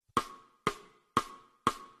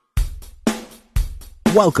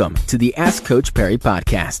Welcome to the Ask Coach Perry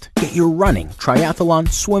podcast. Get your running, triathlon,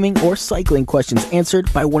 swimming, or cycling questions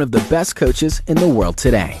answered by one of the best coaches in the world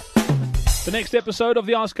today. The next episode of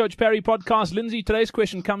the Ask Coach Perry podcast. Lindsay, today's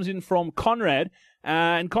question comes in from Conrad.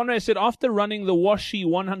 And Conrad said after running the Washi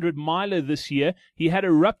 100 miler this year, he had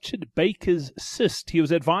a ruptured Baker's cyst. He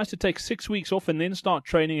was advised to take 6 weeks off and then start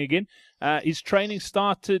training again. His training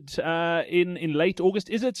started in late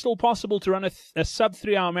August. Is it still possible to run a sub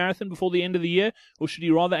 3 hour marathon before the end of the year? Or should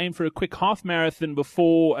he rather aim for a quick half marathon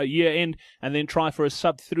before a year end and then try for a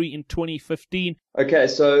sub 3 in 2015? Okay,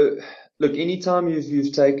 so look, anytime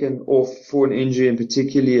you've taken off for an injury, and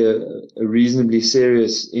particularly a reasonably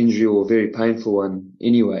serious injury or a very painful one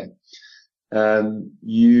anyway,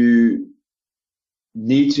 you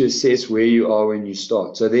need to assess where you are when you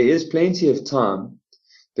start. So there is plenty of time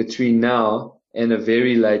between now and a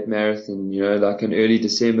very late marathon, like an early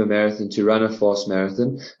December marathon, to run a fast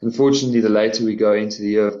marathon. Unfortunately, the later we go into the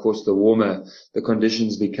year, of course, the warmer the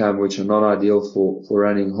conditions become, which are not ideal for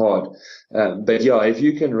running hard. But yeah, if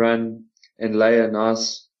you can run and lay a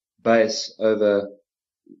nice base over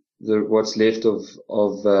what's left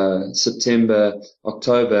of September,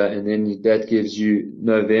 October, and then that gives you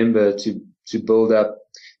November to build up.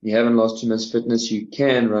 You haven't lost too much fitness, you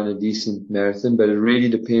can run a decent marathon, but it really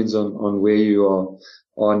depends on where you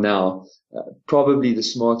are now. Probably the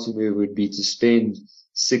smarter move would be to spend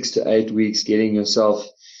 6 to 8 weeks getting yourself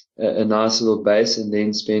a nice little base, and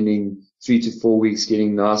then spending 3 to 4 weeks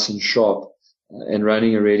getting nice and sharp and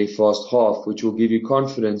running a really fast half, which will give you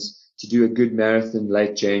confidence to do a good marathon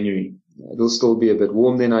late January. It'll still be a bit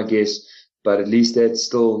warm then, I guess, but at least that's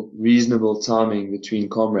still reasonable timing between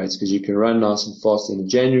comrades, because you can run nice and fast in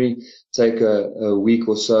January, take a week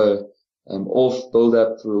or so off, build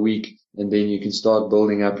up for a week, and then you can start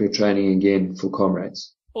building up your training again for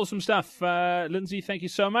comrades. Awesome stuff. Lindsay, thank you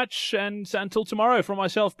so much. And until tomorrow, from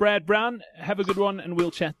myself, Brad Brown, have a good one, and we'll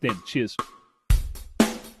chat then. Cheers.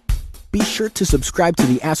 Be sure to subscribe to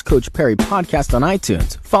the Ask Coach Perry podcast on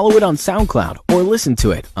iTunes, follow it on SoundCloud, or listen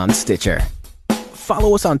to it on Stitcher.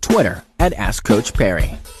 Follow us on Twitter at Ask Coach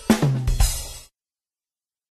Perry.